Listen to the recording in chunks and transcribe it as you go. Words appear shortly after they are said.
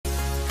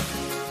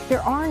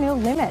there are no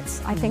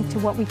limits, I think, to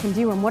what we can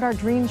do and what our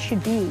dreams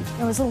should be. You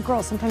know, as little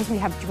girls, sometimes we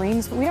have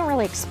dreams, but we don't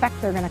really expect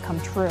they're going to come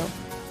true.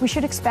 We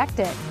should expect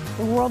it.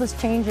 The world is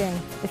changing.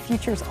 The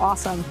future's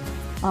awesome.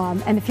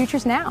 And the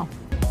future's now.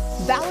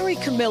 Valerie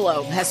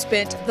Camillo has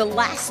spent the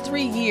last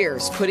 3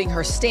 years putting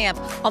her stamp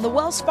on the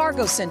Wells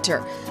Fargo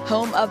Center,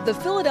 home of the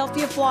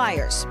Philadelphia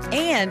Flyers,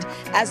 and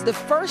as the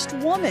first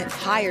woman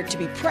hired to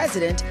be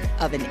president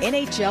of an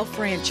NHL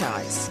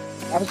franchise.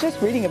 I was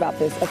just reading about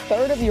this. A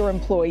third of your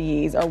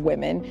employees are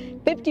women.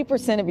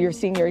 50% of your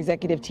senior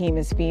executive team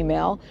is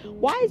female.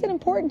 Why is it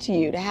important to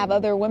you to have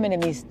other women in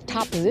these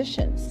top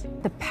positions?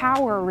 The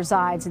power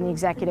resides in the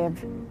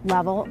executive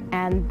level,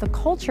 and the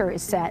culture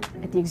is set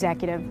at the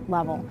executive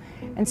level.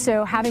 And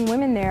so having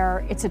women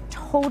there, it's a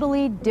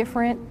totally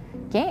different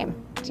game.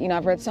 You know,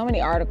 I've read so many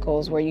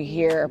articles where you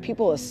hear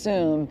people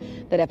assume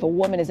that if a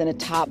woman is in a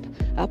top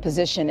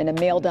position in a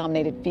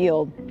male-dominated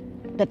field,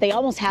 that they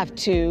almost have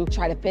to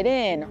try to fit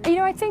in. You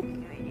know, I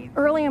think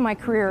early in my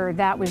career,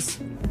 that was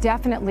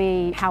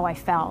definitely how I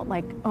felt,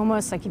 like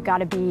almost like you've got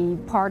to be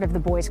part of the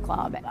boys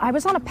club. I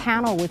was on a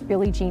panel with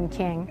Billie Jean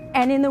King,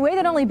 and in the way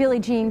that only Billie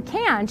Jean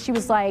can, she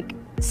was like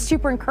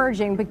super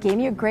encouraging, but gave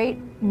me a great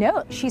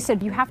note. She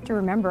said, you have to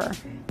remember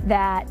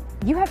that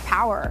you have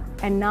power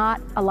and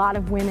not a lot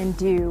of women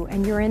do,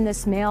 and you're in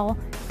this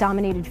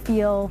male-dominated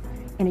field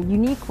in a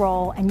unique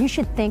role, and you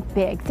should think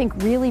big, think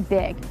really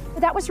big.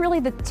 That was really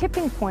the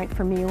tipping point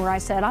for me, where I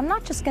said, I'm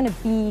not just going to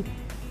be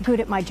good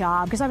at my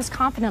job, because I was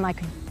confident I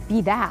could be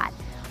that.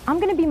 I'm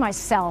going to be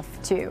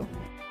myself, too.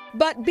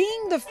 But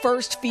being the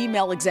first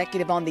female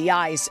executive on the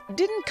ice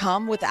didn't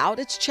come without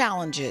its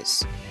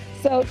challenges.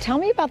 So tell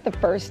me about the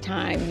first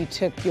time you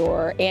took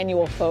your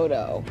annual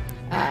photo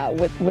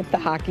with the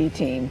hockey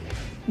team.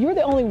 You were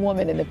the only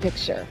woman in the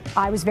picture.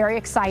 I was very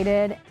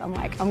excited. I'm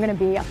like, I'm going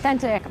to be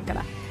authentic. I'm going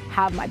to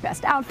have my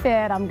best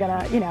outfit. I'm going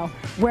to, you know,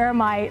 wear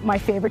my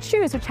favorite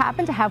shoes, which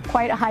happen to have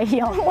quite a high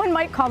heel. One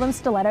might call them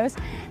stilettos.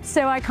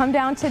 So I come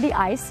down to the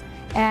ice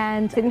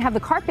and didn't have the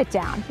carpet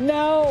down.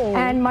 No.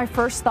 And my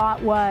first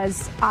thought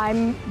was,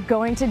 I'm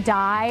going to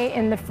die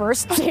in the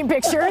first team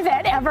picture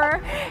that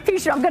ever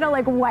featured. I'm going to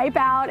like wipe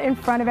out in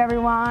front of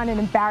everyone and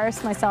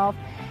embarrass myself.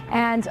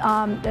 And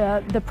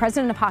the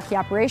president of hockey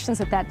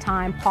operations at that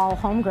time, Paul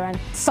Holmgren,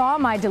 saw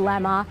my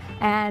dilemma,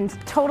 and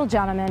total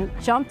gentleman,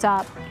 jumped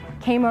up,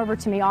 came over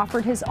to me,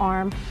 offered his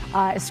arm,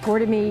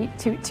 escorted me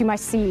to my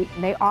seat.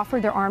 They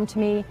offered their arm to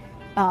me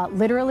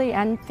literally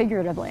and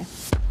figuratively.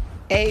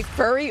 A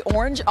furry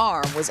orange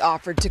arm was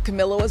offered to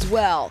Camillo as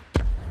well.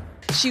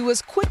 She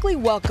was quickly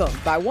welcomed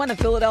by one of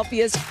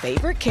Philadelphia's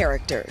favorite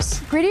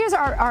characters. Gritty is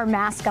our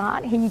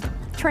mascot. He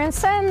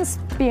transcends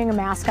being a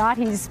mascot.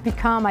 He's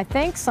become, I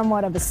think,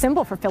 somewhat of a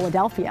symbol for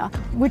Philadelphia,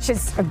 which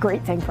is a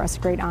great thing for us, a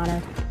great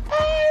honor.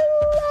 I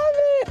love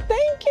it.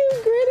 Thank you,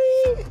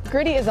 Gritty.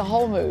 Gritty is a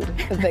whole mood,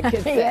 as the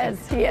kids say.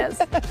 He is.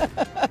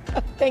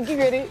 Thank you,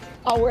 Gritty.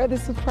 I'll wear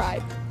this with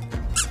pride.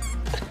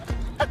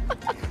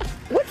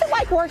 What's it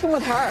like working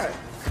with her?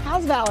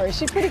 How's Valerie? Is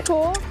she pretty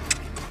cool?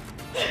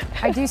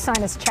 I do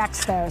sign his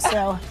checks, though,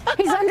 so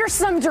he's under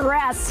some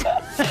duress.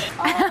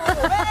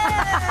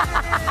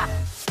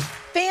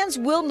 Fans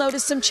will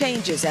notice some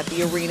changes at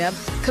the arena.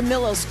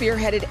 Camillo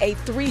spearheaded a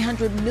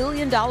 $300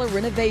 million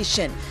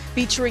renovation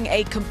featuring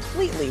a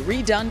completely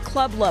redone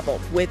club level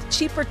with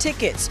cheaper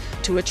tickets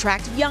to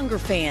attract younger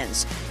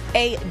fans,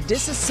 a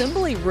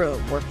disassembly room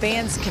where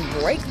fans can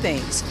break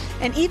things,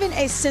 and even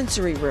a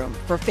sensory room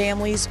for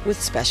families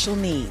with special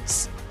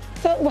needs.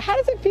 So how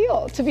does it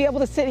feel to be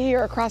able to sit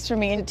here across from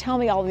me and tell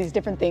me all these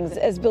different things?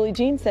 As Billie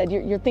Jean said,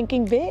 you're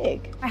thinking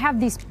big. I have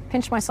these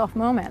pinch myself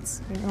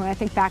moments. You know, when I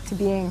think back to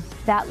being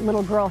that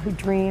little girl who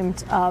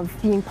dreamed of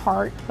being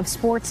part of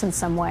sports in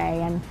some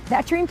way, and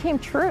that dream came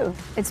true.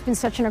 It's been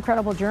such an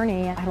incredible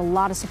journey. I had a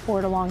lot of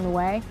support along the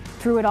way.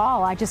 Through it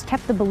all, I just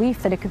kept the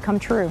belief that it could come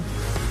true.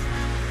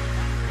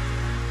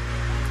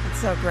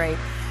 It's so great.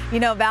 You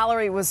know,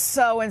 Valerie was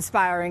so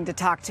inspiring to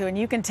talk to, and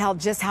you can tell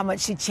just how much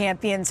she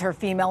champions her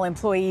female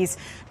employees.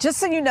 Just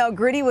so you know,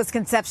 Gritty was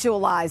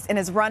conceptualized and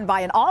is run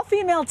by an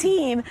all-female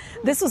team.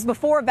 This was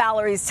before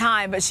Valerie's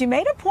time, but she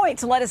made a point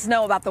to let us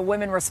know about the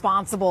women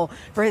responsible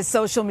for his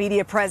social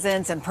media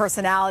presence and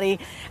personality.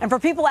 And for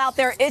people out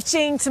there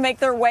itching to make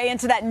their way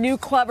into that new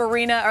club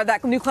arena or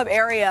that new club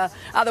area,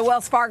 the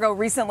Wells Fargo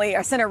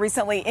Center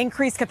recently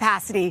increased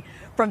capacity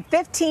from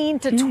 15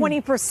 to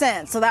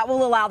 20%. So that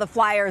will allow the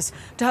Flyers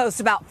to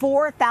host about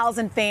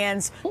 4,000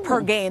 fans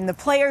per game. The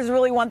players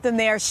really want them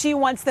there. She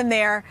wants them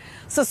there.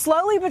 So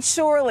slowly but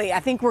surely, I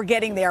think we're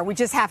getting there. We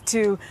just have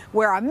to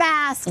wear a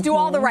mask, do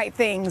all the right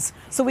things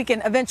so we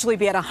can eventually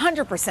be at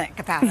 100%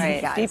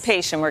 capacity, guys. Be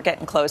patient. We're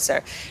getting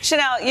closer.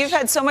 Sheinelle, you've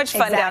had so much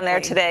fun down there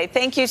today.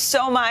 Thank you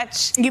so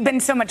much. You've been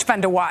so much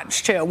fun to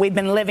watch, too. We've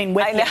been living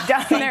with you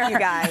down there. Thank you,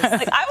 guys.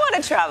 Like, I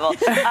want to travel.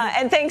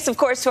 And thanks, of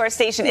course, to our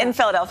station in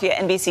Philadelphia,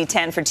 NBC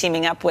 10, for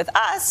teaming up with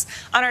us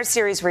on our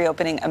series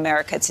Reopening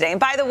America Today. And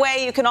by the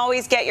way, you can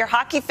always get your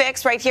hockey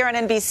fix right here on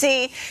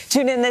NBC.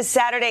 Tune in this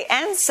Saturday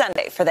and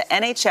Sunday for the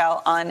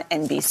NHL on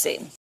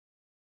NBC.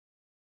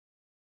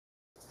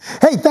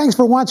 Hey, thanks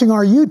for watching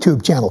our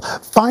YouTube channel.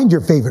 Find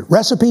your favorite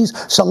recipes,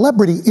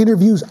 celebrity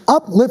interviews,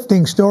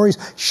 uplifting stories,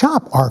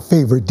 shop our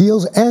favorite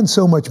deals, and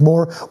so much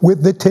more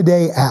with the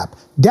Today app.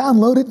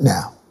 Download it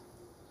now.